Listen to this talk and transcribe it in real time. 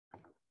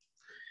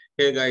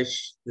Hey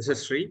guys, this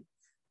is Sri.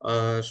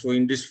 So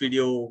in this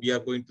video, we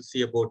are going to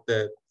see about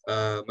the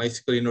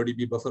MySQL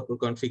InnoDB buffer pool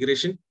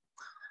configuration.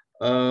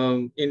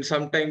 In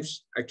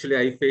sometimes, actually,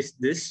 I faced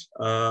this.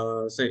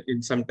 So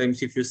in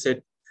sometimes, if you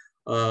set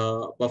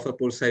buffer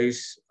pool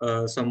size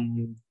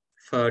some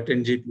for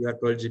 10 GB or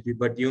 12 GB,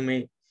 but you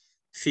may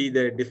see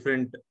the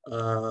different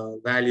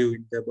value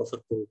in the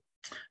buffer pool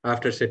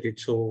after set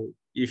it. So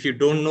if you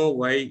don't know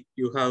why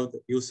you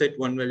set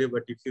one value,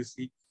 but if you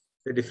see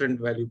a different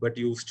value, but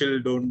you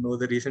still don't know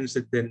the reasons,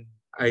 then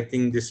I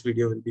think this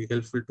video will be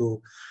helpful to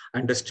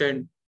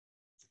understand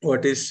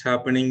what is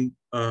happening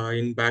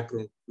in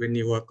background when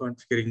you are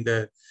configuring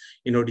the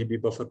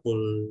InnoDB buffer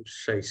pool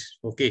size.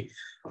 Okay,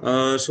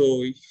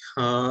 so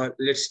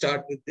let's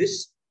start with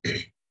this.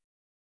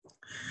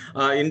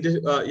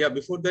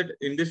 Before that,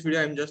 in this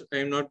video,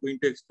 I'm not going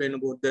to explain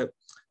about the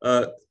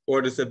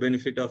what is the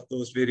benefit of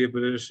those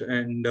variables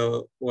and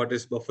what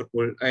is buffer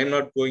pool. I'm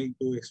not going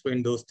to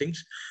explain those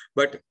things,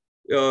 but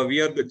we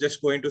are just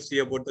going to see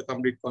about the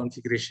complete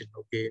configuration.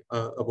 Okay,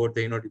 about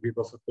the InnoDB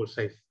buffer pool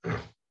size.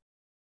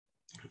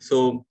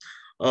 So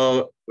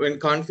when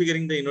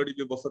configuring the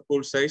InnoDB buffer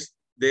pool size,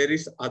 there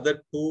is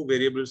other two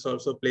variables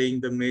also playing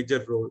the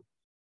major role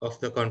of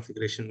the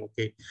configuration.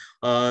 Okay,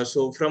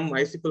 so from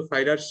MySQL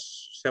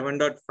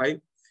 5.7.5,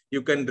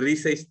 you can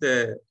resize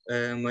the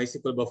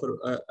MySQL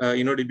buffer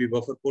InnoDB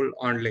buffer pool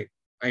online.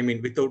 I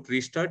mean, without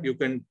restart, you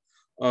can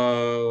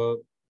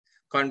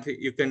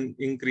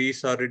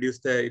increase or reduce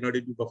the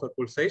InnoDB buffer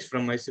pool size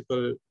from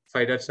MySQL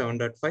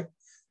 5.7.5.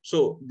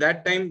 So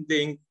that time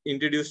they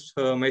introduced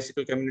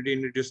MySQL community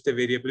introduced the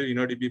variable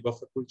InnoDB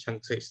buffer pool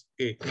chunk size.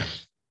 Okay,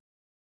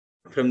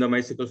 from the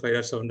MySQL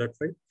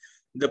 5.7.5.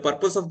 The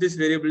purpose of this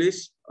variable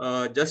is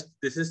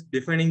this is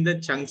defining the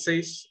chunk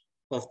size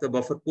of the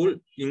buffer pool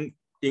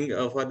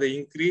for the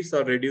increase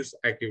or reduce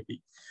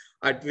activity.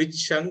 At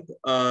which chunk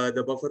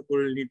the buffer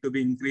pool need to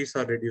be increased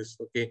or reduced.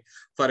 Okay,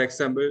 for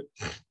example,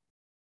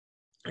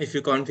 if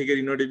you configure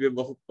InnoDB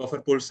buffer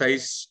pool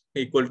size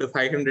equal to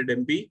 500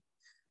 MB,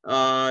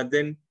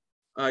 then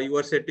you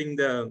are setting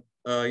the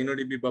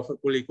InnoDB buffer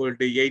pool equal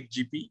to 8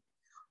 GB.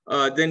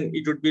 Then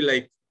it would be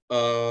like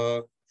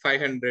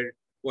 500,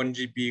 1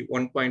 GB,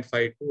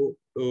 1.5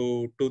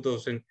 to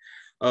 2000,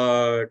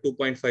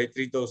 2.5,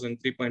 3000,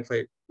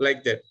 3.5,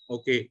 like that.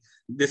 Okay,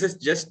 this is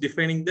just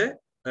defining the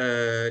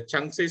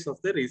chunk size of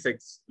the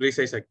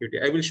resize activity.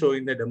 I will show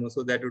in the demo,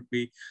 so that would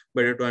be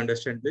better to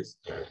understand this.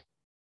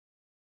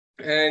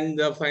 And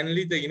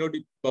finally, the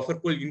InnoDB buffer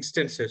pool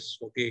instances.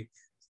 Okay,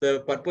 the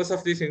purpose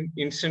of these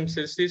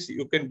instances is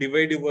you can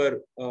divide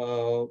your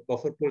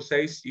buffer pool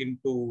size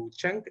into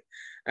chunk,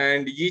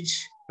 and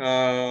each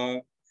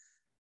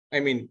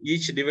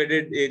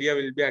divided area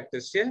will be act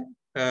as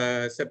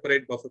a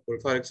separate buffer pool.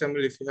 For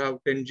example, if you have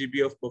 10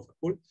 GB of buffer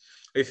pool,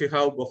 if you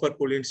have buffer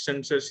pool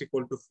instances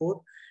equal to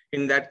 4,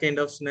 in that kind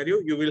of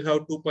scenario, you will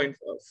have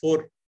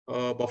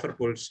 2.4 buffer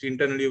pools.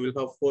 Internally, you will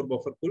have 4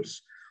 buffer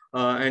pools.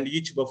 And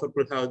each buffer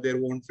pool have their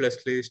own flash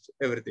list,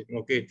 everything.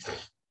 Okay,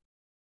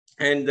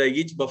 and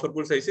each buffer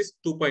pool size is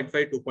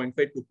 2.5,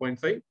 2.5,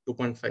 2.5,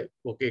 2.5.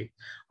 Okay,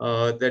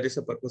 that is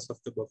the purpose of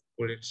the buffer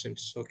pool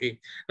instance. Okay,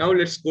 now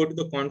let's go to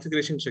the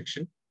configuration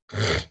section.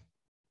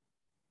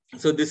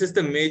 So this is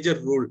the major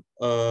rule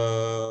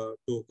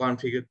to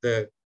configure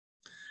the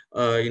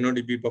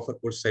InnoDB buffer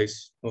pool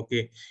size.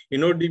 Okay,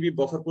 InnoDB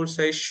buffer pool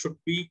size should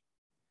be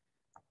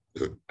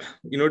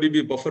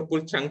InnoDB buffer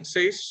pool chunk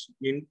size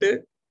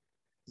into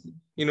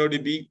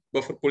InnoDB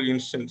buffer pool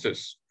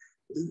instances,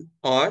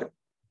 or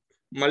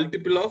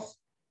multiple of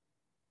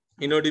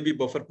InnoDB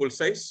buffer pool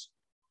size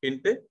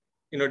into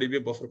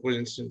InnoDB buffer pool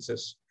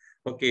instances.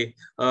 Okay,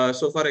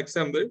 so for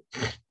example,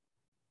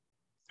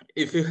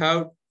 if you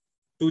have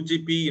 2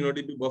 GB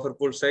InnoDB buffer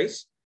pool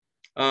size,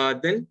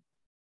 then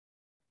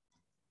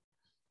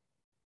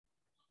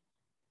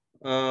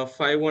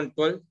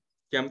 5112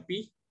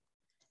 MB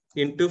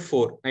into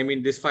 4. I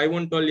mean, this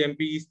 5112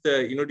 MB is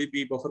the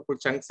InnoDB buffer pool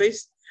chunk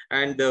size,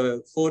 and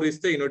 4 is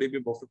the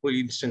InnoDB buffer pool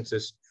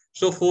instances.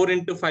 So 4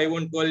 into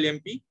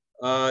 5112 MB,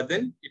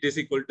 then it is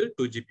equal to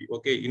 2 GB.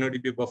 Okay,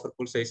 InnoDB buffer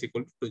pool size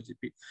equal to 2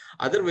 GB.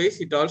 Otherwise,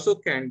 it also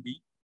can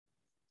be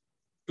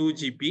 2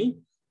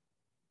 GB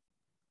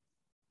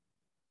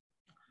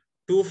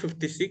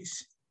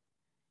 256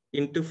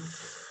 into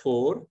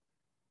 4.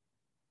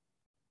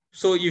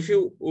 So if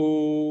you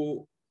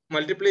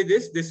multiply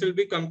this will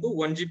become to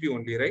 1 GB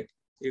only, right?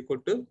 Equal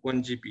to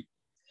 1 GB.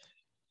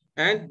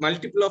 And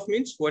multiple of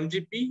means 1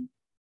 GB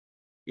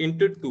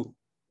into 2.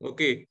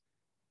 Okay,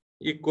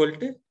 equal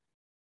to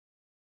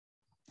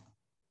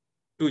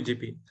 2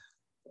 GB.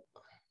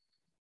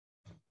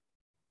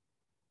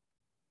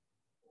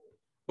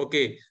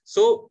 Okay,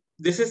 so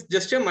this is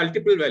just a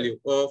multiple value.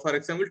 For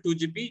example, 2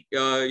 GB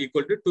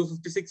equal to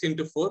 256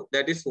 into 4,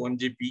 that is 1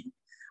 GB.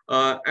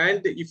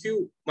 And if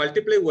you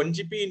multiply 1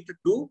 GB into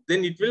 2,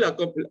 then it will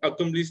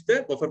accomplish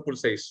the buffer pool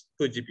size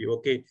 2 GB.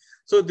 Okay,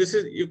 so this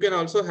is, you can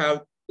also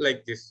have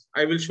like this.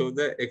 I will show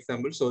the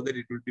example so that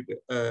it will be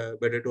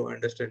better to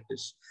understand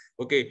this.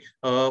 Okay,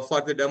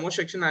 for the demo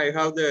section, I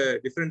have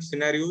the different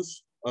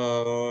scenarios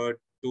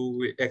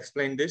to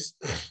explain this.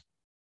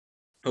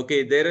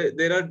 Okay,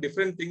 there are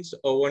different things.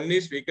 One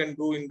is we can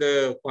do in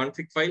the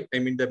config file, I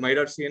mean the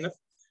my.cnf,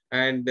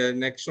 and the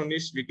next one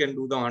is we can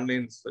do the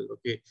online as well.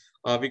 Okay,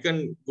 we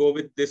can go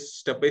with this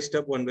step by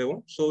step, one by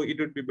one, so it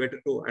would be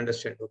better to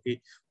understand. Okay,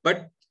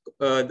 but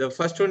the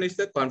first one is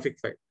the config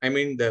file, I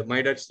mean the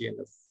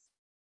my.cnf.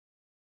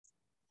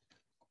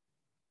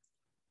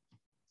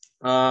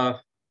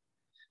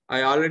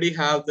 I already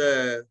have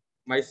the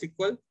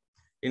MySQL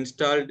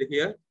installed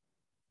here,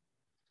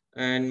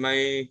 and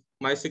my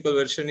MySQL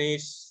version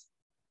is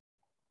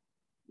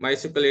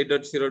MySQL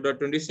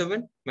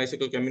 8.0.27,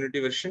 MySQL community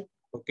version.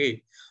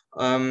 Okay.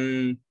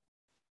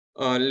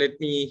 Let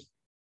me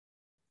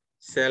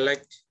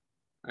select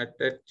at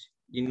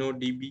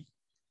InnoDB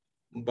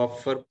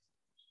buffer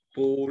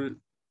pool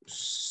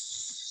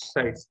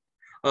size.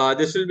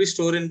 This will be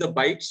stored in the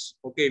bytes.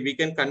 Okay, we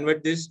can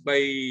convert this by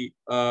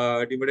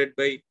divided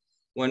by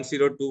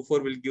 1024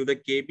 will give the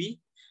KB,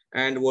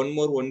 and one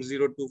more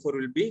 1024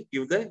 will be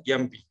give the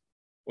MP.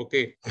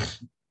 Okay,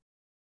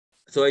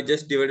 so I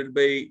just divided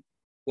by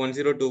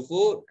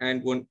 1024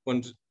 and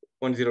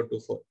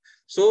 1024.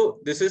 So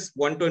this is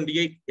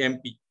 128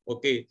 MP.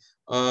 Okay,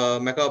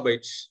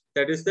 megabytes.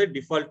 That is the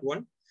default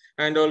one.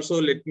 And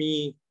also let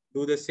me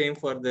do the same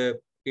for the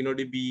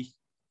InnoDB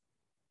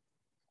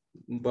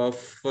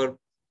buffer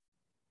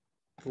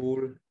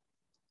pool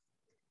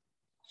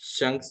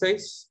chunk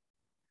size.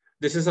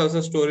 This is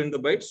also stored in the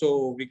byte,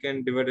 so we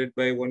can divide it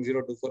by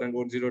 1024 and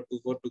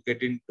 1024 to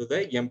get into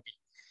the MP.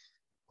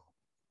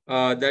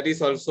 That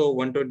is also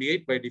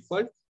 128 by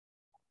default.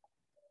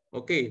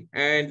 Okay,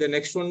 and the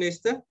next one is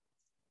the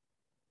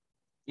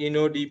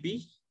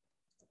InnoDB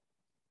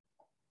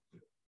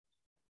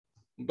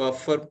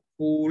buffer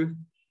pool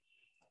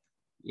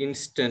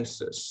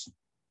instances.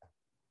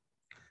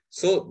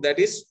 So that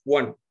is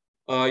one.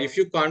 If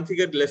you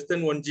configure less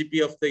than 1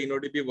 GB of the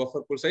InnoDB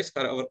buffer pool size,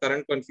 our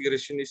current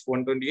configuration is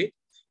 128.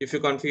 If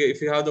you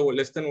have the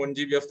less than 1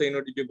 GB of the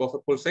InnoDB buffer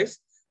pool size,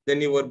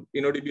 then your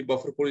InnoDB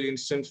buffer pool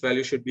instance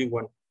value should be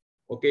 1.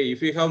 Okay,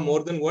 if you have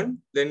more than 1,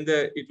 then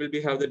it will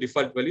have the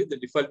default value. The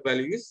default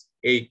value is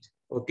 8.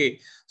 Okay,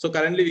 so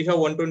currently we have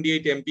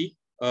 128 MB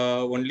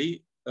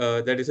only.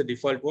 That is a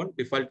default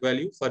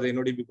value for the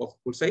InnoDB buffer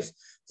pool size.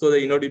 So the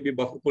InnoDB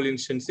buffer pool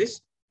instance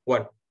is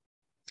 1.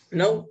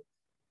 Now,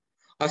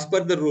 as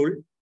per the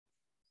rule,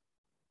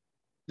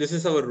 this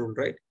is our rule,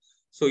 right?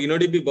 So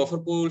InnoDB buffer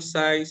pool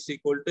size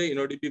equal to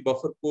InnoDB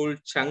buffer pool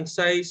chunk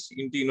size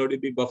into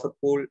InnoDB buffer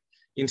pool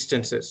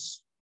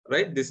instances,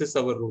 right? This is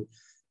our rule.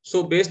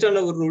 So based on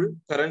our rule,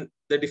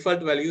 the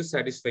default value is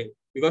satisfying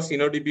because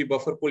InnoDB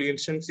buffer pool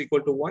instance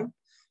equal to 1.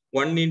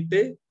 1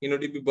 into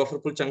InnoDB buffer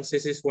pool chunk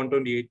size is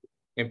 128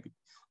 MB.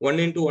 1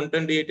 into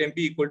 128 MB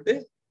equal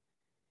to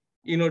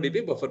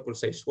InnoDB buffer pool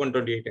size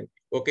 128 MB.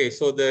 Okay,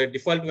 so the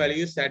default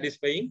value is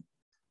satisfying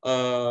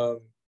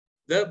the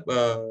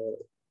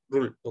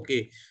rule.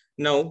 Okay,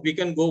 now we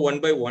can go one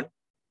by one.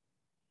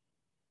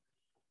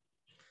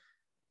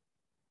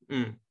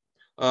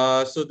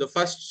 So the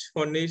first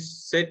one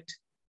is set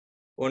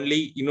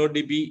only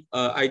InnoDB.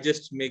 I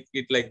just make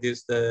it like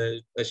this,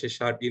 the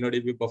short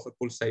InnoDB buffer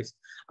pool size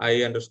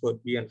I underscore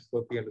B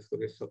underscore P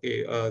underscore S.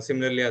 Okay.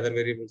 Similarly, other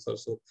variables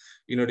also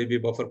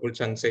InnoDB buffer pool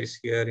chunk size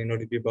here,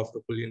 InnoDB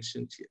buffer pool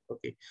instance here.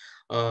 Okay.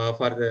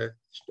 For the,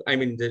 I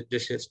mean,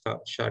 just a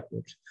short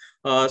notes.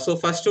 So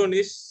first one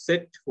is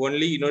set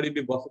only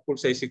InnoDB buffer pool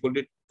size equal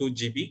to 2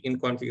 GB in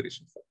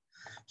configuration file.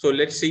 So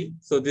let's see.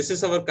 So this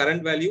is our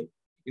current value.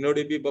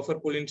 InnoDB buffer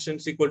pool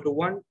instance equal to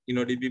 1,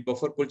 InnoDB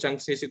buffer pool chunk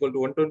size equal to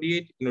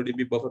 128,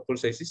 InnoDB buffer pool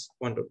size is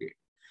 128.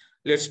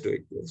 Let's do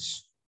it,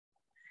 please.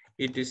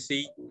 It is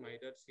C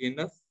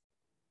my.cnf.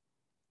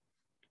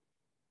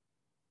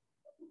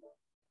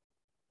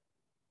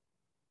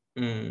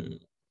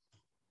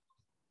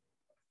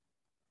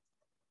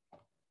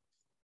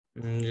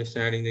 Just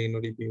adding the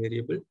InnoDB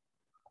variable.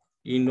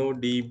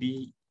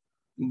 InnoDB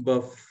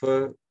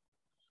buffer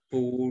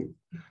pool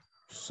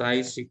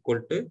size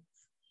equal to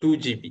 2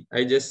 GB.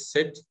 I just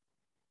set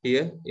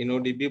here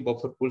InnoDB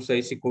buffer pool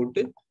size equal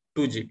to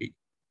 2 GB,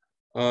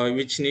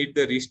 which need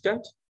the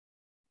restart.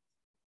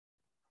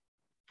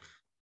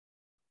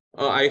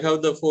 I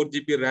have the 4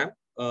 GB RAM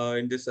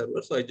in this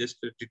server, so I just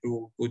set it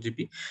to 2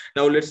 GB.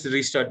 Now let's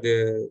restart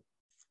the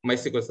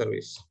MySQL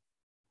service.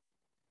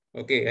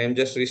 Okay, I'm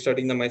just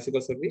restarting the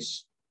MySQL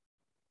service.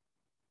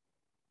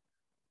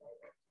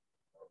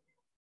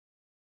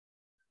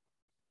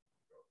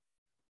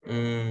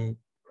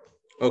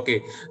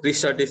 Okay,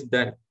 restart is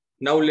done.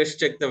 Now let's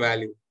check the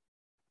value.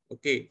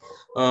 Okay,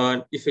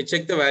 if I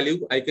check the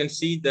value, I can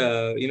see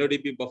the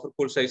InnoDB buffer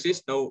pool size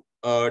is now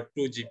 2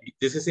 GB.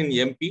 This is in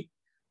MP,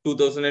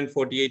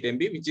 2048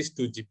 MB, which is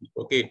 2 GB.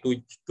 Okay,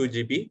 2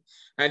 GB.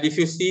 And if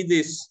you see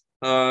this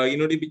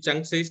InnoDB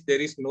chunk size, there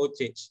is no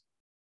change.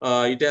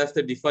 It has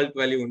the default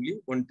value only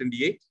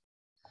 128.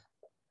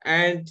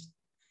 And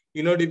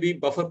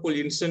InnoDB buffer pool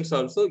instance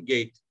also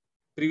 8.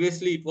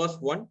 Previously it was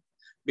 1.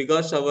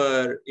 because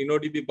our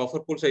InnoDB buffer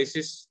pool size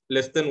is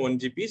less than 1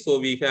 GB. So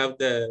we have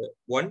the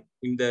 1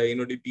 in the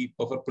InnoDB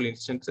buffer pool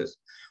instances.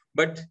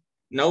 But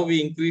now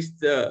we increase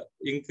the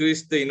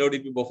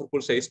InnoDB buffer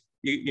pool size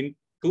into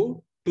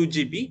 2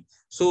 GB.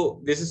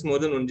 So this is more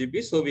than 1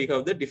 GB. So we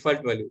have the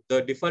default value.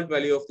 The default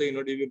value of the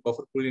InnoDB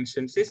buffer pool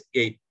instance is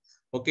 8.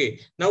 Okay.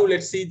 Now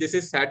let's see this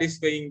is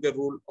satisfying the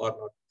rule or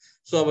not.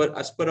 So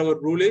as per our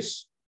rule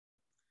is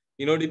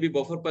InnoDB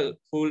buffer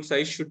pool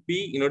size should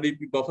be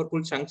InnoDB buffer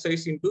pool chunk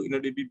size into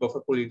InnoDB buffer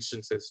pool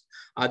instances.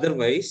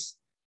 Otherwise,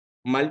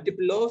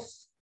 multiple of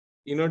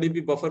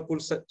InnoDB buffer pool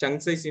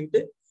chunk size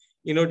into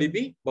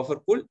InnoDB buffer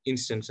pool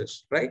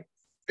instances, right?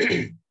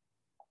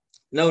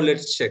 Now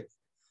let's check.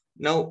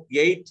 Now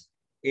 8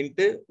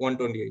 into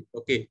 128.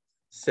 Okay,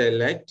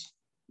 select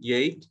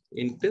 8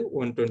 into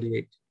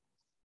 128.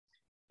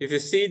 If you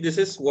see, this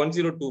is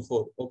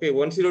 1024. Okay,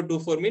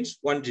 1024 means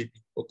 1 GB.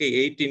 Okay,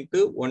 8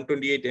 into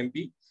 128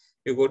 MB.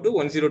 You go to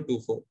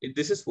 1024.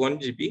 This is 1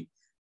 GB.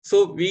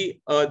 So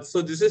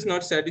so this is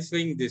not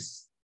satisfying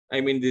this.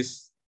 I mean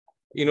this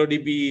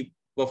InnoDB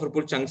buffer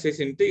pool chunk size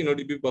into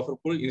InnoDB buffer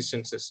pool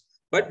instances.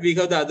 But we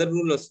have the other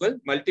rule as well.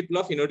 Multiple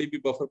of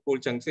InnoDB buffer pool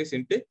chunk size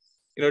into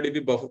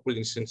InnoDB buffer pool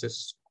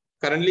instances.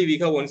 Currently we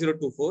have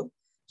 1024.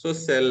 So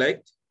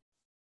select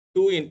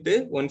 2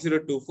 into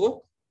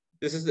 1024.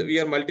 This is we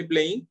are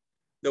multiplying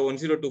the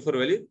 1024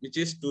 value, which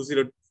is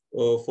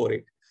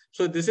 2048.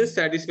 So this is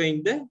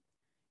satisfying the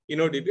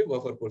InnoDB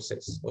buffer pool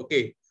size.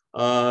 Okay.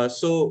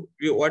 So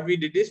what we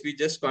did is we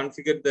just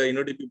configured the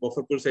InnoDB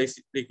buffer pool size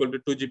equal to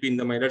 2 GB in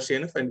the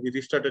MySQL and we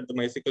restarted the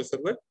MySQL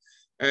server.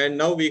 And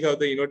now we have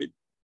the InnoDB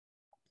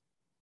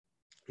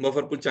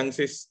buffer pool chunks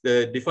is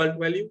the default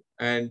value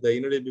and the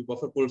InnoDB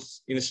buffer pool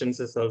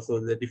instances also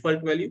the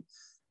default value.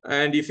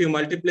 And if you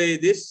multiply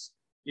this,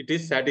 it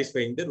is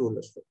satisfying the rule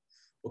as well.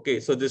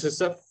 Okay, so this is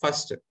the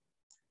first step.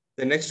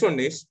 The next one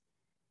is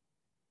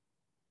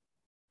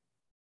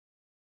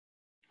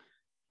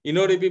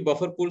InnoDB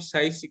buffer pool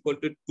size equal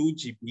to 2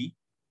 GB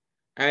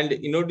and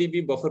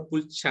InnoDB buffer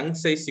pool chunk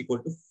size equal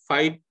to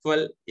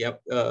 512.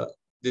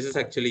 This is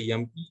actually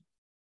MP.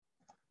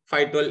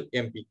 512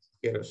 MP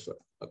here as well.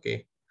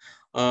 Okay.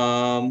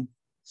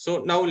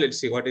 So now let's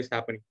see what is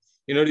happening.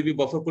 InnoDB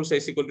buffer pool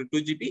size equal to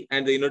 2 GB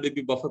and the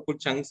InnoDB buffer pool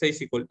chunk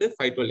size equal to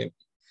 512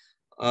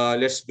 MP.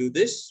 Let's do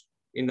this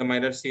in the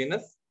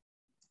MySQL.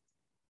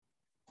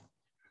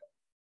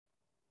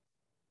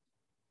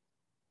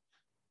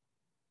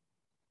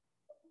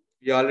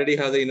 We already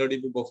have the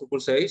InnoDB buffer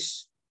pool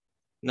size.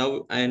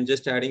 Now I am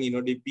just adding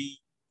InnoDB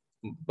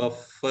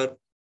buffer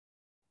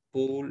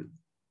pool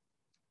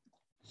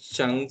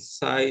chunk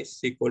size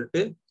equal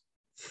to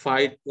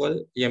 512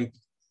 MB.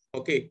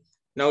 Okay.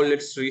 Now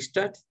let's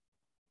restart.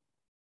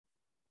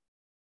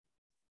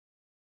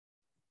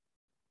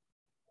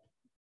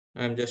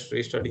 I'm just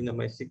restarting the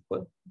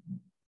MySQL.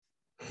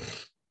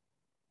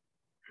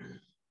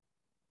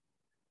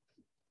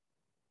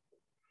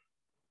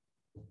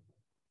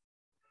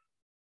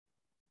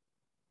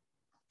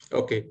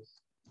 Okay,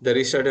 the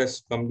restart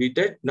has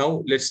completed.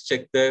 Now let's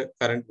check the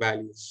current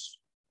values.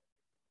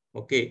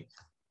 Okay,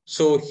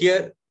 so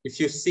here if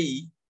you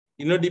see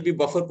InnoDB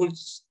buffer pool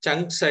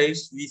chunk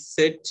size, we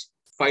set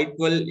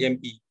 512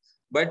 MB,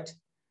 but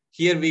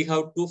here we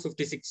have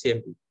 256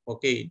 MB.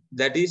 Okay,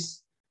 that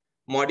is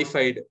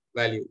modified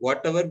value.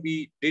 Whatever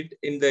we did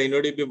in the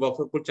InnoDB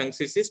buffer pool chunk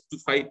size is to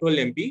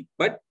 512 MB,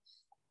 but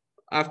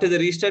after the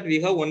restart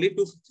we have only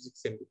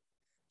 256 MB.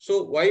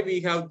 So why we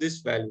have this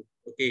value?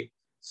 Okay,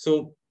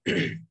 so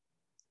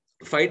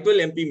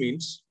 512 MB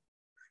means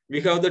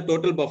we have the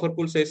total buffer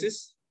pool size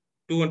is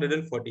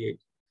 248.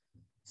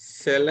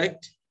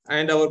 Select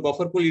and our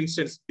buffer pool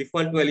instance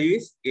default value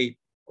is 8.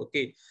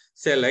 Okay,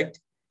 select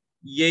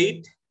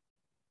 8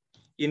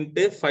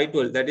 into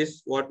 512. That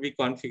is what we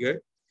configured.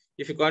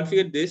 If you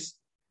configure this,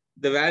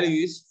 the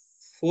value is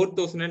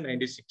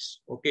 4096.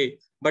 Okay,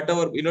 but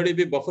our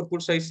InnoDB buffer pool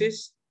size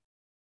is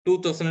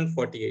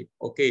 2048.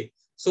 Okay,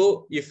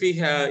 so if we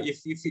have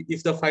if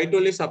the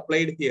 512 is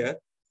applied here,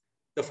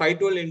 the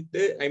 512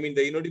 into, I mean,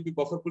 the InnoDB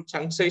buffer pool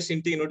chunk size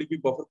into InnoDB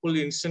buffer pool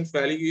instance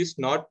value is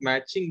not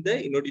matching the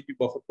InnoDB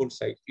buffer pool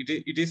size.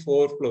 It is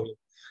overflowing,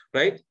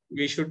 right?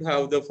 We should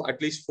have the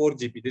at least 4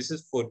 GB. This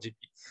is 4 GB.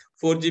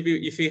 4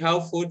 GB. If we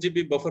have 4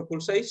 GB buffer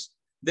pool size,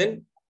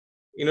 then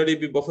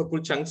InnoDB buffer pool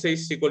chunk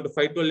size equal to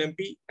 512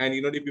 MB and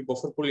InnoDB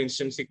buffer pool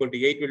instance equal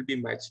to 8 will be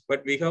matched.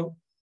 But we have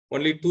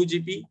only 2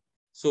 GB.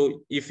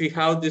 So if we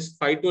have this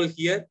 512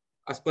 here,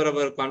 as per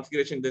our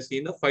configuration, the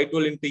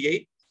 512 into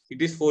 8.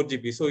 It is 4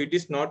 GB. So it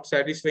is not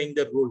satisfying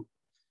the rule.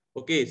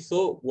 Okay.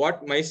 So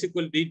what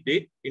MySQL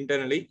did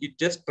internally, it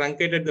just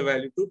truncated the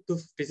value to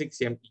 256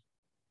 MB.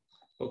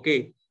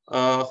 Okay.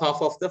 Half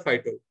of the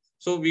 512.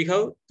 So we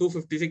have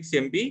 256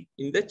 MB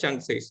in the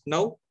chunk size.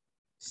 Now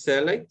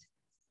select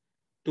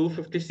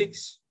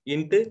 256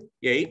 into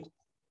 8.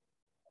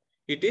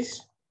 It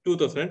is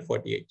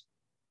 2048.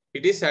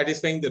 It is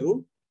satisfying the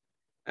rule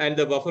and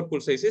the buffer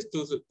pool size is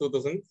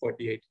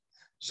 2048.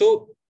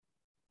 So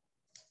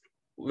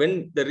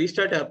when the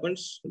restart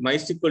happens,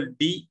 MySQL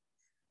D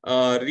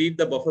read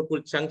the buffer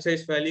pool chunk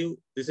size value.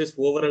 This is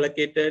over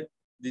allocated.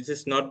 This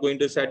is not going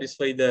to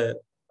satisfy the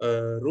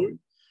rule.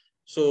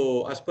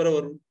 So as per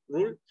our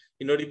rule,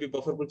 InnoDB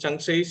buffer pool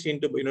chunk size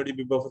into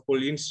InnoDB buffer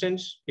pool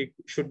instance, it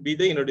should be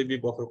the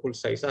InnoDB buffer pool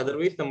size.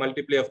 Otherwise, the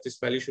multiply of this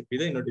value should be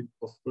the InnoDB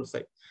buffer pool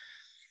size.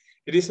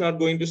 It is not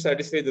going to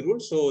satisfy the rule.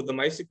 So the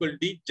MySQL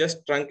D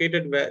just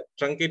truncated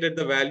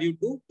the value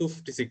to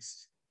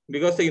 256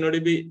 because the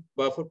InnoDB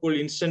buffer pool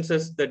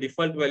instances, the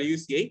default value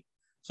is 8.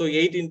 So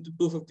 8 into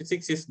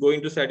 256 is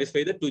going to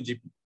satisfy the 2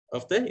 GB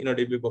of the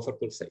InnoDB buffer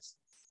pool size.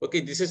 Okay,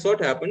 this is what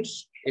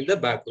happens in the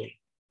background.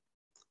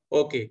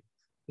 Okay,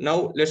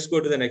 now let's go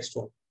to the next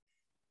one.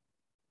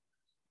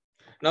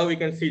 Now we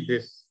can see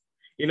this.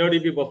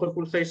 InnoDB buffer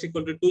pool size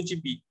equal to 2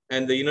 GB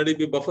and the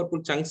InnoDB buffer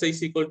pool chunk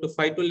size equal to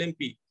 512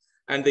 MB.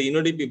 And the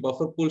InnoDB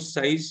buffer pool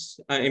size,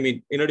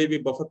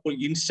 InnoDB buffer pool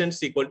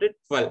instance equal to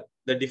 12.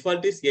 The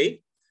default is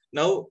 8.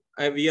 Now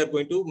we are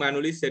going to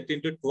manually set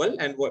into 12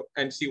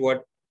 and see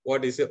what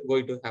is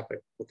going to happen.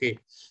 Okay,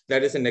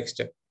 that is the next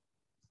step.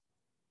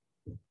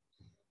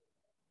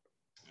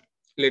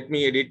 Let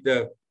me edit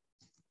the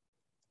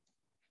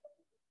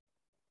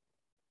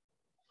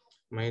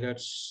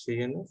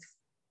my.cnf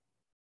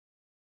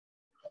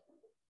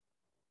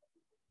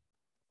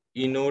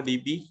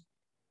InnoDB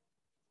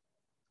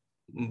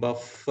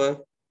buffer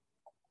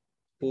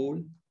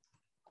pool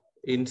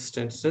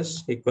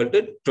instances equal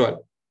to 12.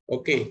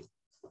 Okay.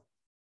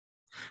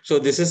 So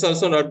this is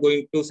also not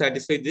going to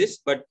satisfy this,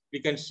 but we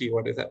can see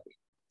what is happening.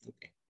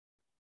 Okay.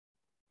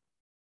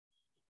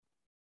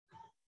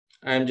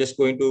 I am just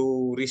going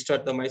to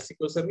restart the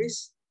MySQL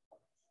service.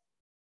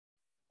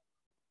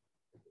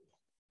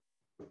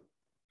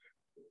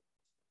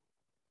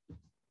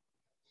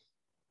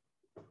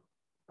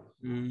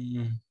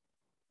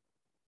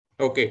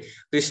 Okay,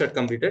 restart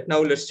completed.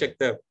 Now let's check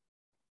the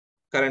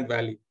current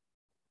value.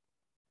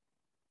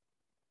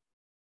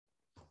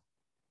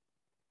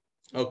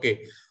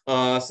 Okay,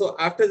 so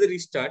after the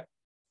restart,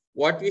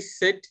 what we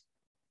set,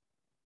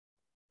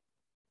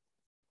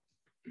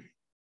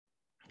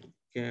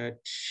 cat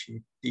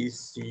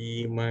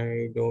etc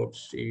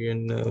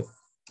my.cnf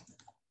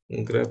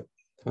grep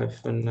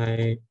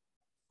 -9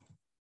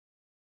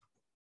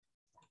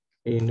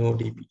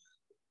 InnoDB.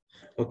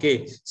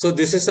 Okay, so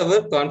this is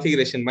our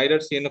configuration,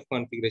 my.cnf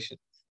configuration.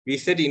 We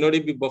set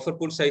InnoDB buffer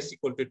pool size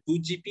equal to 2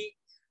 GB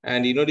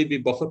and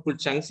InnoDB buffer pool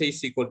chunk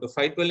size equal to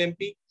 512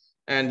 MB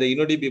and the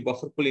InnoDB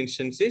buffer pool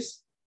instance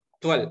is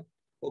 12.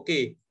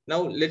 Okay,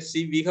 now let's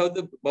see, we have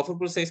the buffer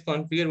pool size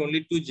configured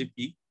only 2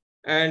 GB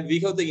and we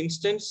have the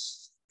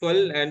instance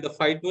 12 and the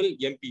 512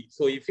 MB.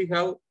 So if we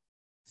have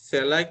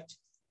select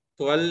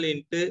 12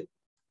 into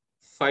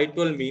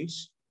 512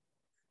 means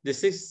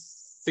this is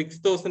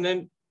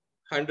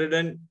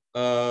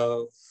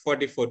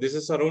 6,144. This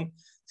is around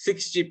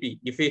 6 GB.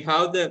 If we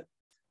have the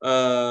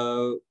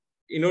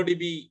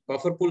InnoDB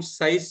buffer pool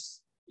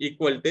size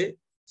equal to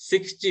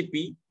 6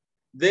 GB,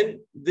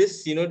 then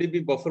this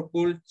InnoDB buffer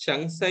pool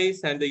chunk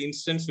size and the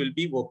instance will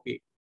be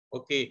okay.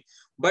 Okay,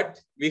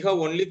 but we have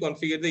only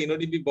configured the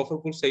InnoDB buffer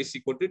pool size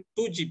equal to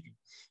 2 GB.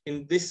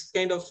 In this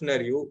kind of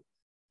scenario,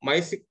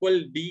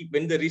 MySQL D,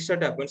 when the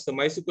restart happens, the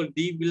MySQL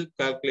D will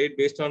calculate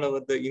based on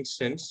the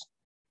instance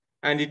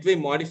and it will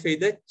modify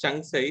the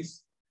chunk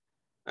size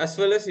as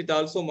well as it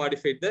also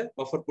modified the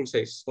buffer pool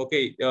size.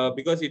 Okay,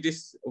 because it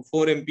is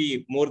 4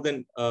 MB more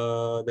than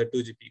the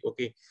 2 GB.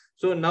 Okay,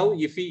 so now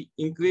if we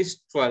increase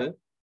 12,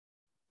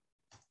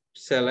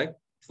 select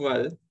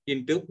 12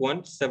 into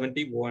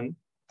 171,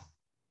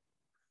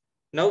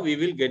 now we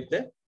will get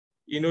the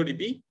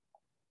InnoDB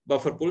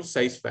buffer pool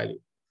size value.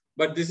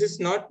 But this is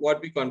not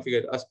what we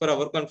configured. As per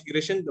our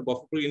configuration, the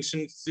buffer pool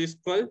instance is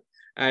 12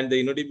 and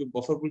the InnoDB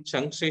buffer pool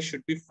chunk size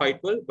should be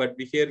 512. But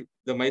we here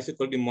the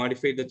MySQL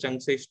modified the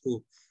chunk size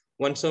to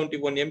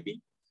 171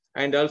 MB.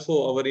 And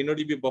also our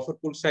InnoDB buffer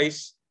pool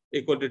size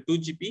equal to 2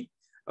 GB.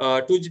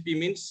 2 GB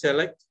means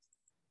select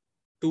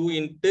 2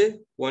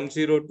 into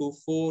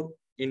 1024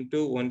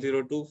 into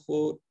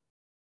 1024.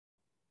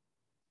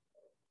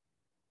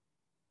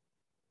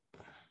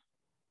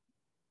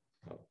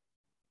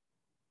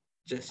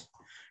 Just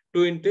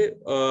 2 into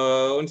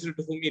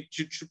 1024, it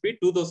should be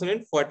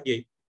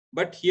 2048.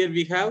 But here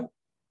we have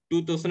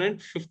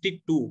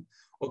 2052.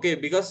 Okay,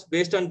 because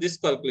based on this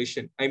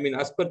calculation, I mean,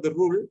 as per the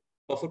rule,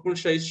 buffer pool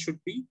size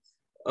should be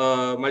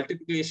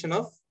multiplication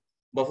of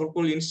buffer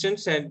pool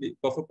instance and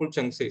buffer pool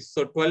chunk size.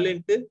 So 12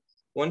 into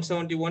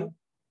 171,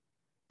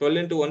 12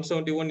 into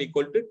 171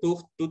 equal to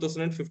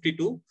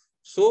 2052.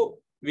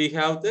 So we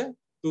have the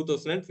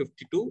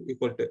 2052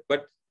 equal to,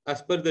 but as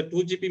per the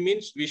 2 GB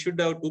means we should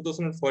have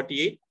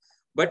 2048,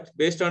 but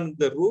based on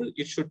the rule,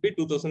 it should be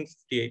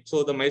 2058.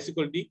 So the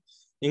MySQL D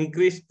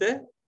increased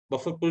the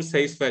buffer pool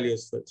size value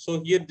as well.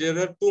 So here there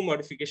are two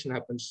modification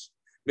happens.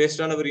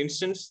 Based on our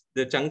instance,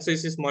 the chunk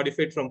size is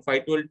modified from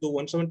 512 to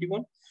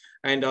 171,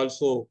 and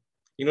also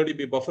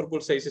InnoDB buffer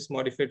pool size is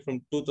modified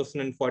from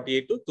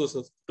 2048 to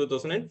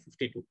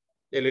 2052.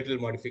 A little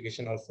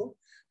modification also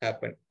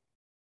happened.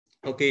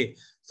 Okay,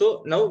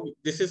 so now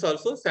this is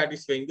also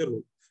satisfying the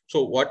rule.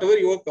 So whatever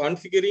you are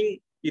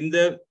configuring in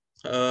the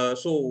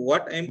so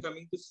what I'm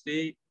coming to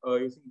say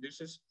using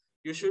this is,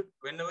 you should,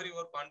 whenever you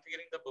are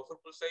configuring the buffer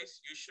pool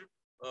size, you should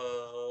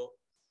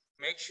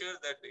make sure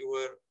that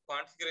your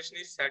configuration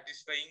is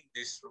satisfying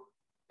this rule.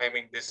 I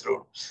mean this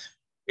rule,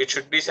 it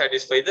should be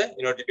satisfy the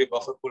InnoDB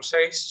buffer pool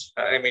size.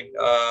 I mean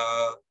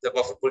the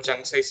buffer pool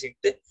chunk size in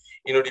the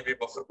InnoDB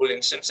buffer pool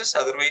instances.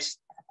 Otherwise,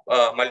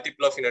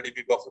 multiple of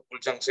InnoDB buffer pool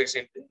chunk size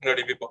into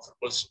InnoDB buffer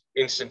pool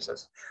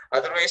instances.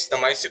 Otherwise, the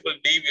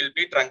MySQL D will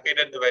be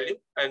truncated the value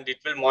and it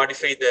will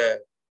modify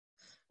the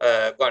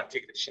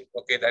configuration.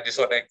 Okay, that is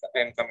what I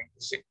am coming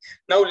to say.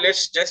 Now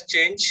let's just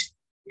change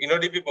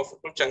InnoDB buffer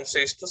pool chunk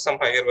size to some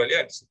higher value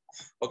and see.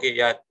 Okay,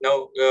 yeah.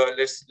 Now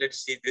let's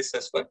see this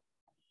as well.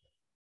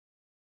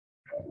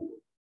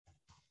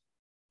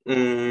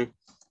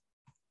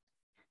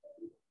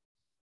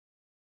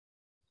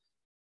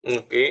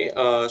 Okay,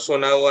 so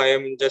now I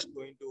am just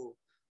going to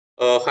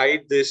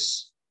hide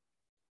this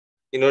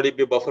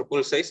InnoDB buffer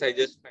pool size. I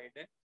just hide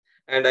it,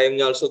 and I am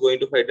also going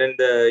to hide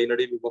the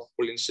InnoDB buffer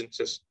pool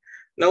instances.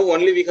 Now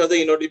only we have the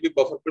InnoDB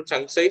buffer pool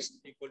chunk size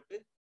equal to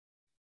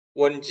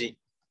 1G,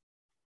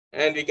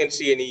 and we can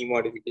see any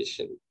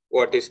modification.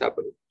 What is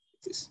happening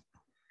with this?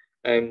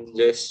 I'm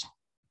just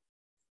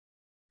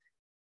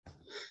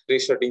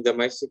restarting the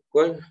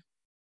MySQL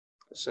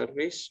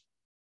service.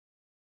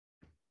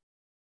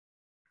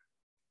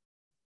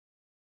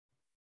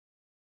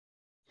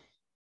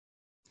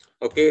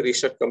 Okay,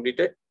 restart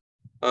completed.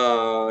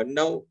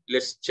 Now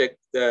let's check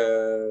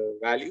the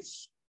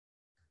values.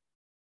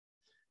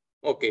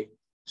 Okay,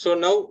 so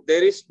now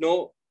there is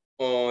no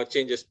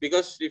changes,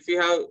 because if you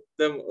have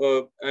them,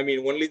 I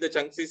mean only the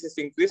chunk size is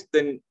increased,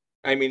 then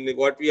I mean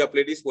what we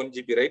applied is 1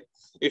 GB, right?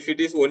 If it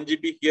is 1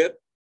 GB here,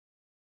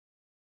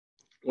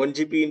 1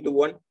 GB into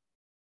 1,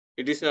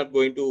 it is not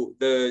going to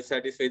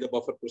satisfy the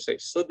buffer pool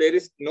size. So there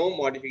is no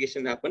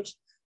modification happens.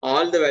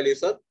 All the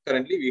values are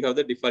currently, we have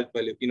the default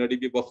value.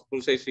 InnoDB buffer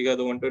pool size, we have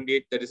the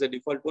 128, that is the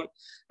default one.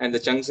 And the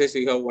chunk size,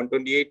 we have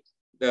 128,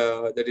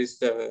 that is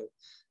the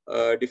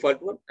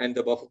default one. And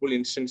the buffer pool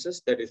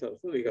instances, that is also,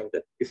 we have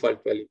the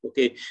default value.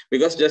 Okay,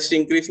 because just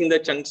increasing the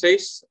chunk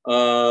size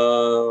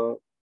will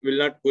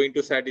not going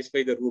to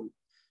satisfy the rule.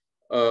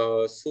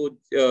 So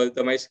the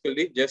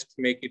MySQL just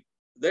make it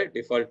the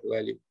default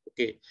value.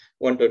 Okay,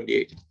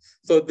 128.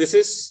 So this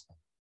is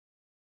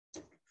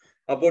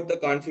about the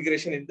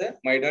configuration in the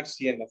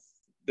my.cnf.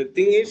 The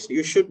thing is,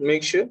 you should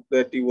make sure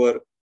that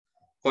your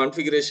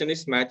configuration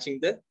is matching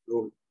the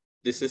rule.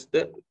 This is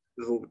the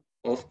rule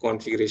of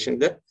configuration,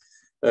 the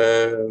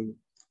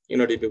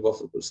InnoDB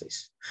buffer pool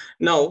size.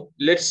 Now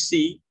let's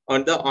see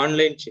on the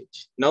online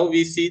change. Now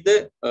we see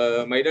the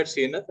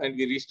my.cnf and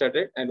we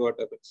restarted, and what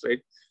happens,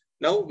 right?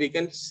 Now we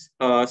can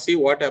see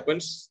what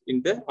happens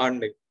in the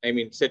online. I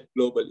mean set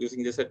global,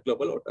 using the set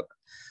global, what happens.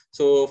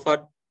 So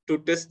to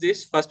test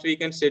this, first we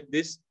can set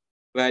this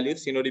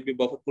values. InnoDB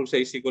buffer pool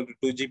size equal to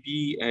 2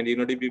 GB and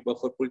InnoDB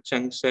buffer pool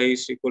chunk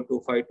size equal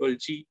to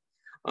 512G.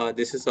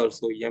 This is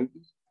also MP.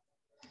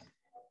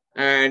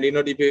 And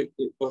InnoDB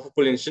buffer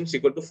pool instance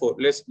equal to 4.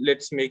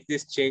 Let's make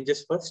these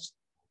changes first.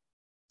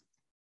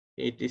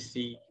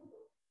 etc.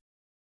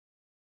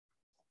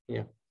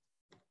 Yeah.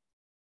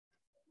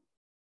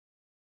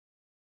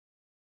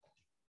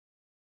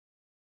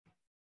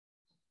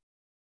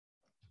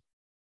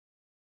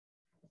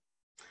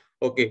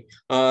 Okay.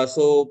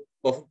 So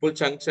buffer pool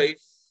chunk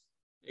size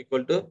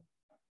equal to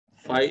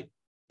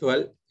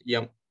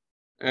 512M,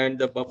 and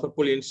the buffer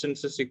pool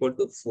instance is equal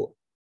to 4.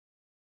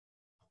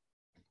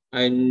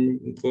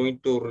 I'm going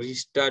to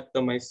restart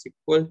the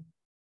MySQL.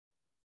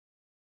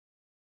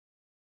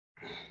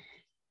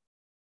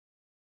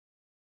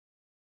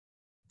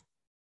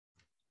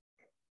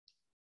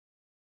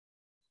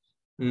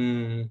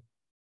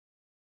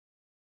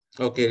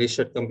 Okay,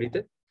 restart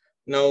completed.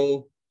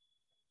 Now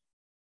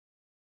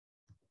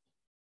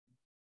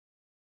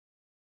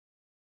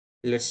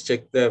let's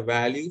check the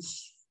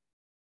values.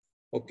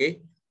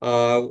 Okay,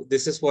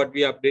 this is what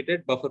we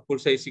updated. Buffer pool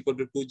size equal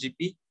to 2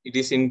 GB. It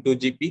is in 2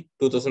 GB,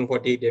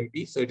 2048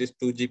 MB. So it is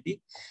 2 GB.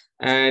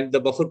 And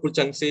the buffer pool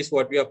chunk size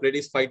what we applied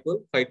is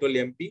 512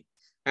 MB.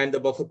 And the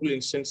buffer pool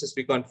instances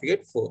we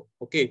configured 4.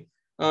 Okay,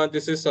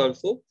 this is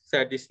also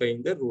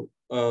satisfying the rule.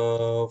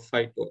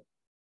 512.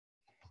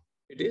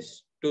 It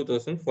is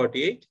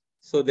 2048.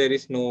 So there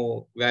is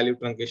no value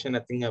truncation,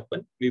 nothing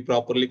happened. We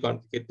properly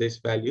configured these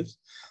values.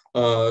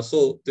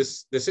 So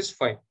this is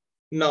fine.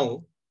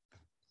 Now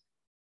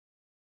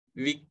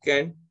we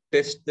can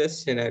test the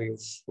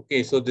scenarios.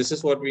 Okay, so this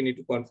is what we need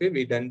to configure.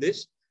 We done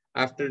this.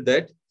 After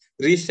that,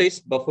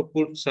 resize buffer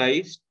pool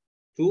size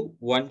to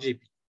 1 GB.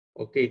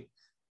 Okay,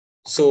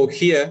 so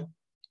here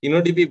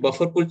InnoDB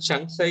buffer pool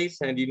chunk size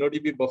and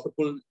InnoDB buffer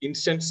pool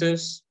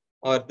instances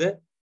are the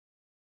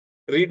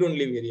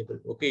read-only variable.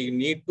 Okay, you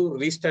need to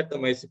restart the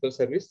MySQL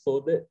service,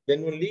 so that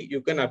then only you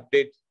can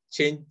update,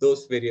 change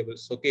those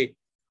variables. Okay,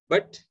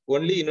 but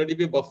only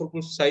InnoDB buffer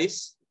pool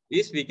size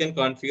is we can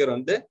configure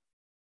on the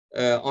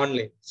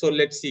online. So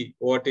let's see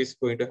what is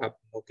going to happen.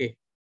 Okay,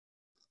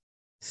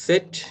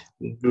 set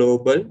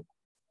global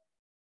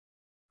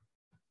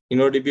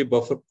InnoDB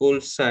buffer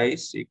pool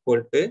size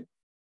equal to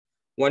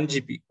 1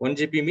 GB. 1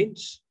 GB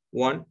means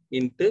 1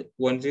 into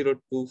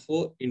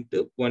 1024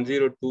 into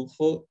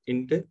 1024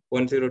 into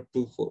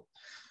 1024.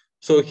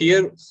 So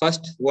here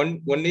first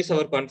one is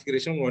our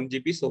configuration 1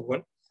 GB. So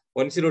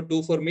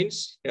 1024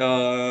 means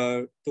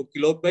 2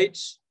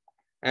 kilobytes,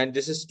 and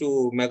this is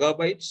 2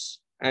 megabytes,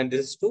 and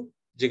this is 2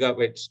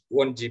 gigabytes,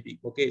 1 GB.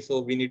 Okay, so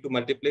we need to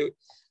multiply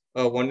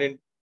 1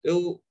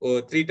 into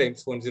 3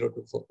 times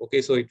 1024.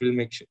 Okay, so it will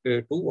make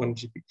to 1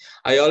 GB.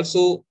 I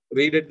also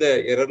read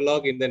the error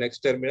log in the next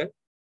terminal.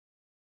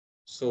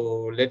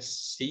 So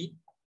let's see.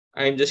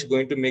 I'm just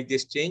going to make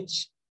this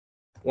change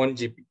 1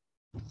 GB.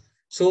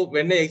 So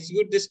when I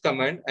execute this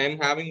command, I'm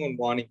having one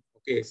warning.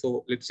 Okay,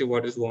 so let's see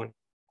what is warning.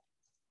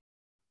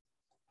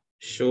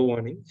 Show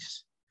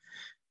warnings.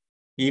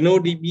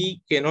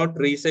 InnoDB cannot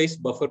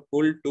resize buffer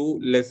pool to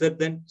lesser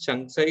than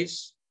chunk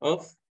size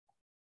of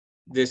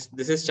this.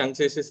 This is chunk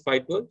size is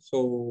 512.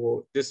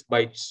 So this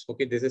bytes.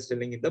 Okay, this is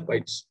telling in the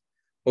bytes.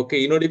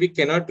 Okay, InnoDB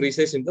cannot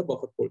resize in the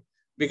buffer pool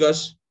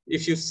because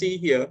if you see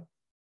here,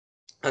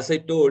 as I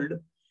told,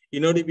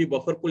 InnoDB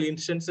buffer pool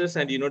instances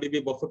and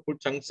InnoDB buffer pool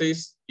chunk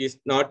size is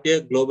not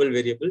a global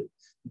variable.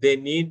 They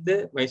need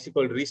the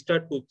MySQL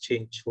restart to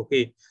change.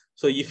 Okay.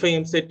 So if I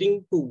am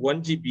setting to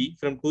 1 GB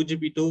from 2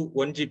 GB to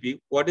 1 GB,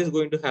 what is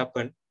going to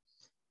happen?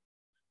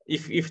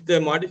 If the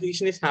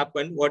modification is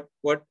happen, what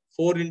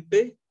 4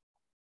 into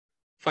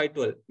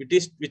 512,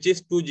 which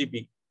is 2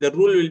 GB, the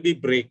rule will be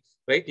break,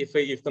 right?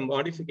 If the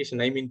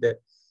modification, I mean the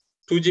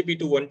 2 GB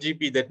to 1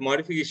 GB, that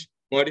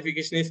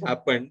modification is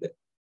happened,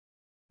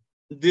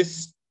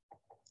 this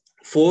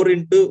 4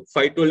 into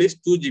 512 is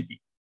 2 GB.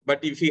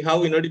 But if you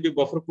have InnoDB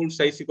buffer pool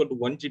size equal to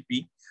 1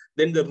 GB,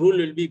 then the rule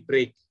will be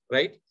break,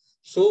 right?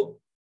 So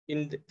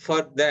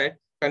for that,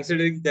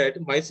 considering that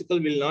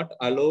MySQL will not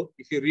allow,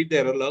 if you read the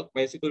error log,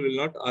 MySQL will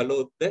not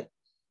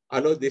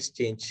allow this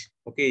change.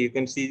 Okay, you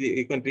can see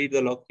you can read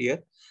the log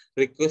here.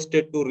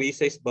 Requested to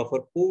resize buffer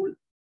pool,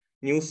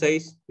 new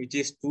size which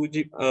is 2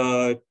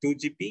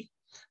 GB.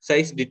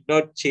 Size did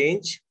not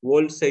change.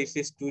 Old size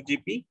is 2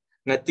 GB.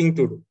 Nothing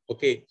to do.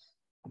 Okay,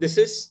 this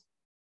is,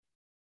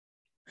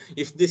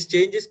 if this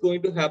change is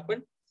going to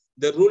happen,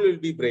 the rule will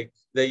be break.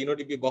 The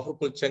InnoDB buffer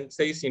pool chunk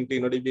size into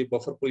InnoDB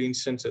buffer pool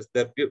instances,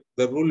 the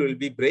rule will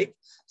be break.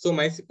 So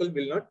MySQL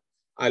will not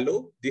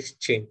allow this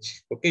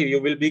change. Okay,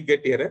 you will be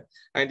get error.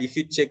 And if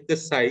you check the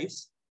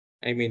size,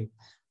 I mean,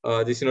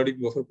 this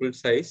InnoDB buffer pool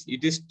size,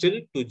 it is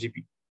still 2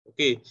 GB.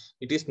 Okay,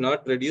 it is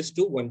not reduced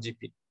to 1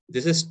 GB.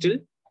 This is still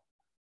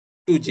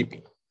 2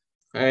 GB.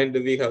 And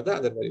we have the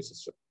other value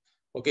system.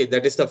 Okay,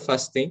 that is the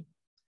first thing.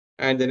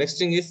 And the next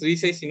thing is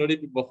resize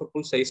InnoDB buffer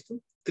pool size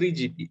to 3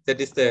 GB.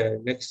 That is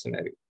the next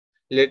scenario.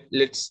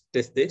 Let's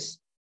test this.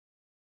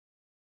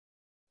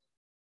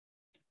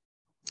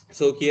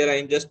 So here I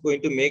am just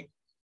going to make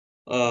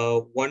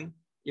 1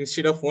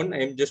 instead of 1. I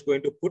am just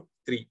going to put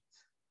 3.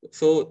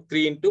 So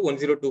 3 into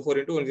 1024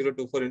 into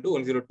 1024 into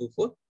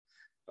 1024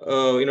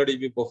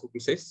 InnoDB buffer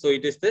pool size. So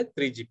it is the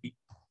 3 GB.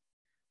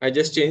 I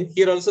just changed.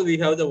 Here also we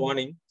have the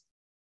warning.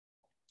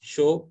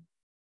 Show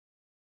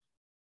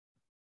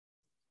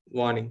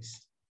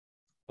warnings.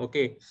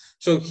 Okay,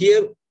 so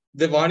here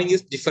the warning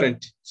is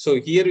different. So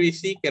here we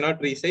see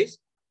cannot resize.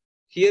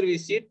 Here we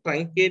see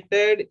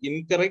truncated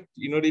incorrect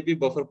InnoDB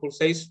buffer pool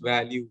size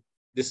value.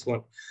 This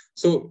one.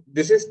 So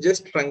this is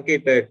just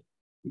truncated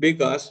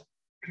because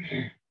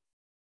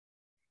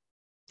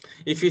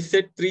if we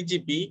set 3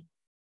 GB,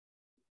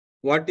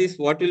 what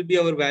will be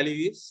our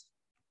value is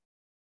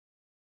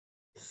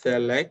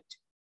select.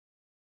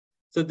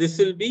 So this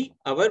will be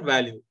our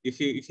value if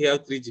you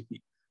have 3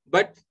 GB.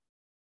 But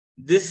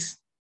this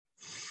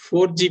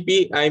 4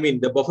 GB, I mean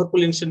the buffer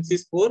pool instance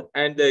is 4,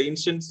 and the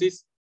instance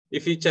is,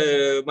 if you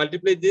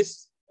multiply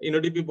this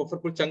InnoDB buffer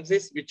pool chunk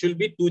size, which will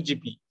be 2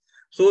 GB.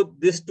 So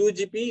this 2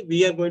 GB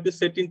we are going to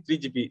set in 3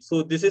 GB.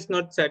 So this is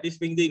not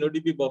satisfying the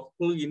InnoDB buffer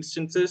pool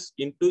instances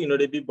into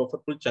InnoDB buffer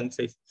pool chunk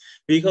size.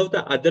 We have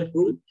the other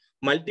rule,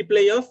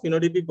 multiply of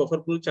InnoDB buffer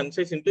pool chunk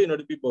size into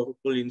InnoDB buffer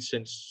pool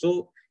instance.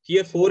 So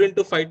here 4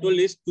 into 512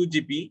 is 2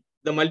 GB.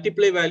 The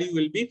multiply value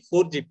will be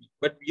 4 GB,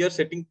 but we are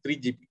setting 3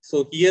 GB.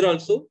 So here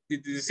also,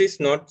 this is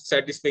not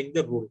satisfying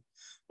the rule.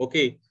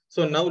 Okay,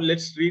 so now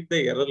let's read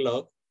the error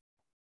log.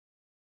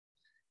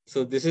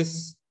 So this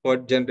is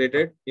what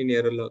generated in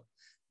error log.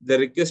 The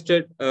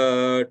requested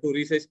to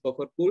resize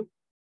buffer pool,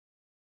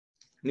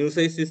 new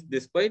size is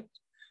this byte.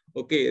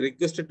 Okay,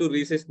 requested to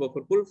resize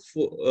buffer pool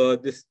for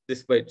this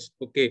bytes.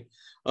 Okay,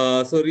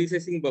 so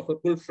resizing buffer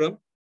pool from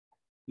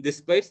this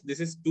bytes, this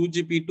is 2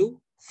 GB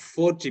to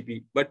 4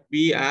 GB, but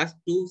we asked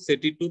to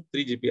set it to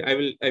 3 GB. I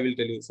will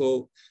tell you.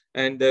 So,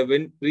 and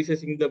when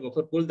resizing the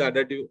buffer pool, the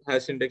adaptive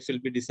hash index will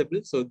be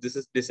disabled. So this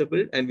is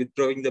disabled and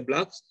withdrawing the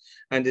blocks,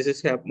 and this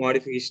is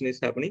modification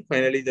is happening.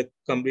 Finally, the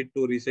complete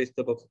to resize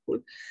the buffer pool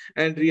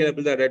and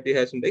re-enable the adaptive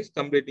hash index,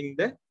 completing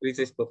the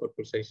resize buffer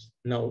pool size.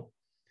 Now,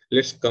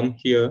 let's come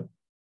here.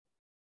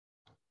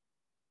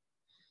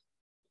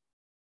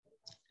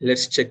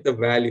 Let's check the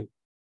value.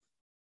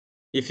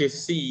 If you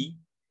see,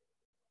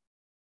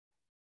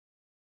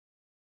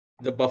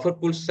 the buffer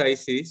pool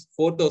size is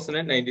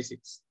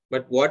 4096,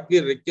 but what we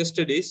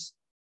requested is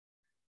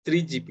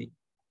 3 GB.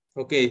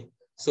 Okay,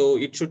 so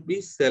it should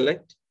be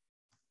select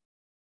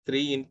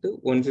 3 into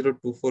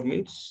 1024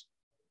 means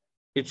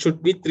it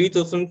should be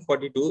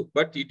 3042,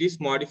 but it is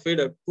modified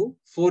up to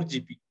 4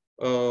 GB,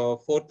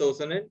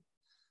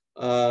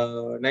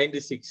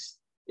 4096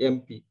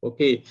 MP.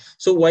 Okay,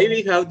 so why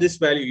we have this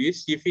value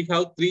is if we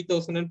have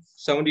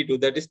 3072,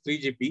 that is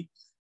 3 GB,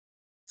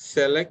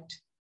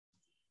 select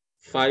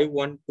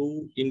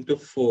 512 into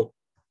 4.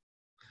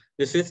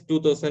 This is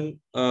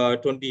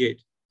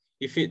 2028.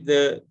 If it,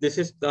 this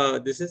is the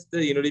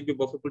InnoDB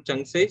buffer pool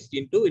chunk size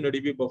into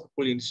InnoDB buffer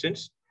pool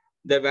instance,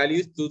 the value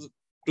is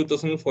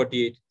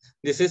 2048.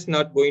 This is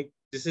not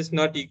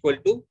equal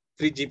to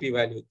 3 GB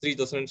value,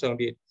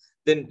 3078.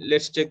 Then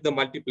let's check the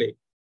multiply.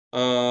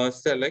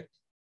 Select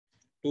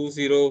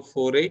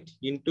 2048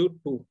 into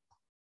 2.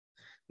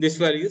 This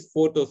value is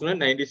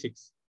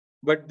 4096.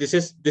 But this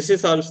is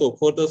also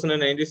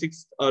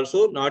 4096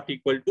 also not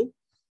equal to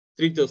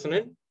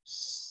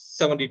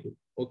 3072.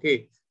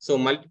 Okay, so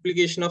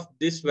multiplication of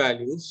these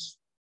values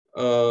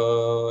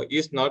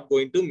is not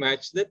going to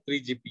match the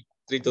 3 GB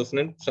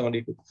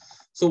 3072.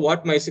 So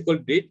what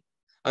MySQL did,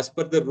 as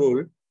per the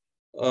rule,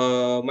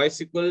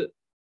 MySQL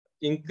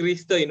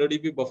increased the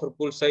InnoDB buffer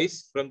pool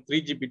size from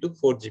 3 GB to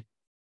 4 GB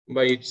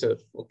by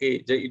itself.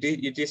 Okay,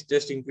 it is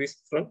just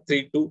increased from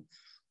 3 to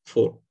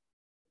 4.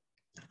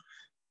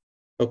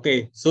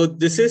 Okay, so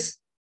this is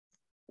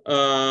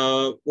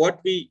what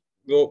we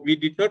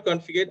did not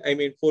configure, I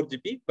mean 4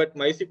 GB, but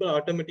MySQL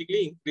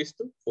automatically increased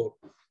to 4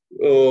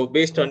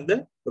 based on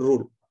the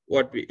rule,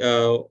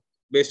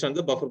 based on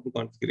the buffer pool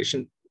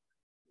configuration.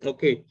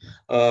 Okay,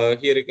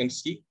 here you can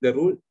see the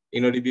rule,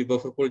 InnoDB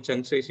buffer pool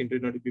chunk size into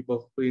InnoDB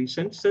buffer pool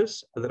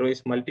instances,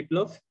 otherwise multiple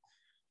of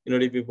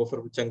InnoDB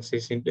buffer pool chunk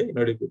size into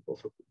InnoDB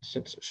buffer pool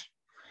instances.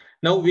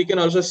 Now we can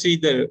also see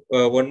the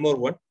one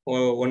more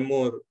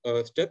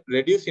step,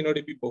 reduce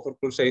InnoDB buffer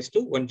pool size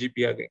to 1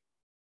 GB again.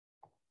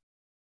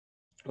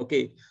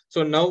 Okay,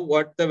 so now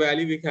what the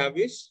value we have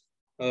is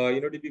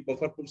InnoDB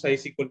buffer pool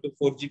size equal to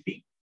 4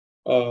 GB,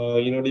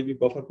 InnoDB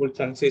buffer pool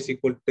chunk size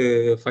equal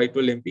to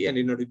 512 MB, and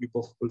InnoDB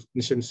buffer pool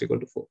instance equal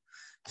to 4.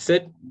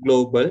 Set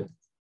global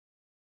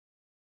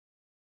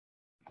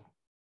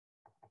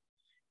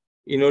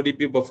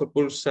InnoDB buffer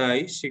pool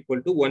size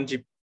equal to 1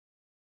 GB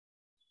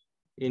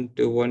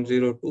into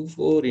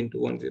 1024 into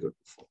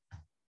 1024.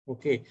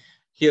 Okay,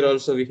 here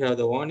also we have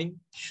the warning,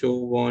 show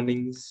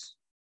warnings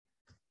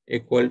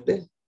equal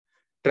to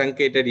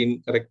truncated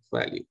incorrect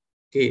value.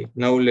 Okay,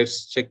 now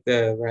let's check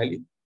the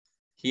value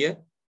here.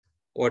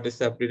 What is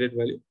the updated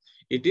value?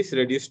 It is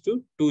reduced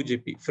to 2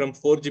 GB, from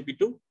 4 GB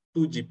to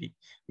 2 GB,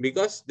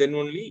 because then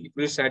only it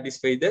will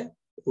satisfy the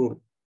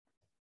rule.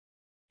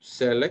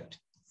 Select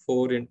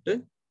 4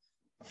 into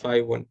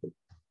 512.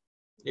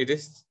 It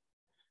is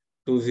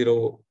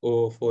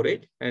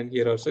 2048, and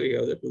here also we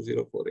have the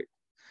 2048.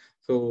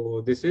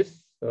 So this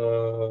is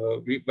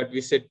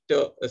we set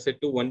to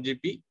 1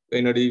 GB.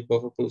 InnoDB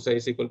buffer pool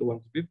size equal to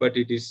 1 GB, but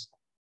it is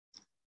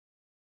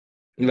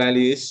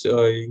value is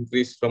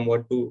increased from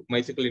 1 to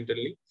MySQL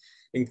internally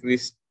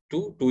increased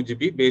to 2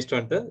 GB based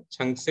on the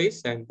chunk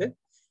size and the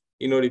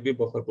InnoDB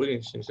buffer pool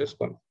instances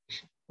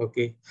configuration.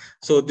 Okay,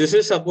 so this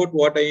is about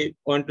what I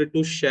wanted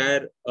to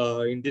share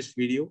in this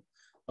video.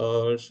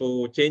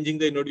 So changing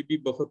the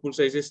InnoDB buffer pool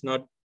size is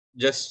not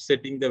just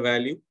setting the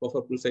value,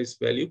 buffer pool size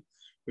value.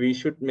 We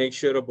should make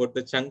sure about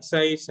the chunk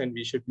size, and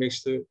we should make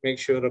sure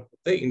about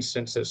the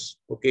instances.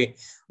 Okay,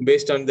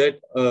 based on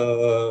that,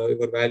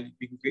 your value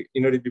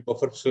InnoDB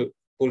buffer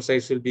pool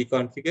size will be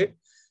configured,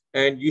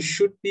 and you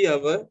should be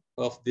aware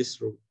of this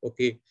rule.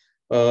 Okay,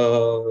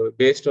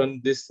 based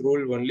on this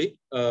rule only,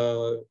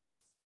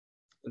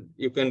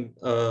 you can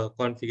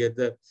configure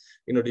the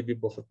InnoDB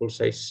buffer pool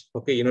size.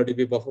 Okay,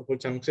 InnoDB buffer pool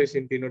chunk size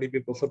into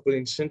InnoDB buffer pool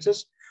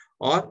instances,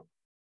 or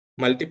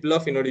multiple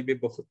of InnoDB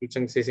buffer pool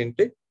chunk size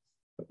into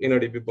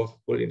InnoDB buffer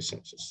pool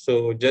instances.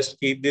 So just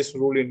keep this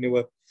rule in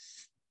your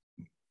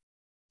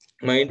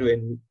mind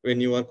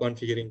when you are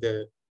configuring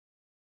the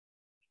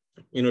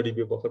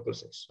InnoDB buffer pool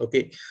size.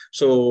 Okay,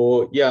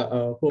 so yeah,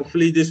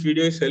 hopefully this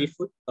video is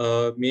helpful.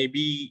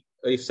 Maybe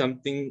if some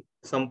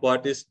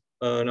part is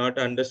not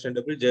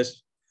understandable,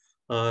 just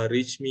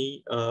reach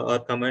me or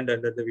comment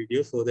under the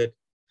video so that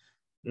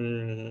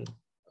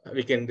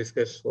we can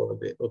discuss over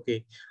there.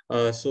 Okay,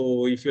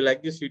 so if you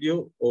like this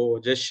video,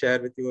 just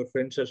share with your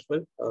friends as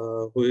well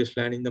who is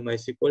learning the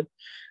MySQL.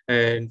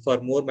 And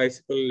for more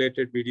MySQL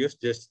related videos,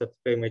 just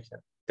subscribe my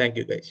channel. Thank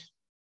you guys.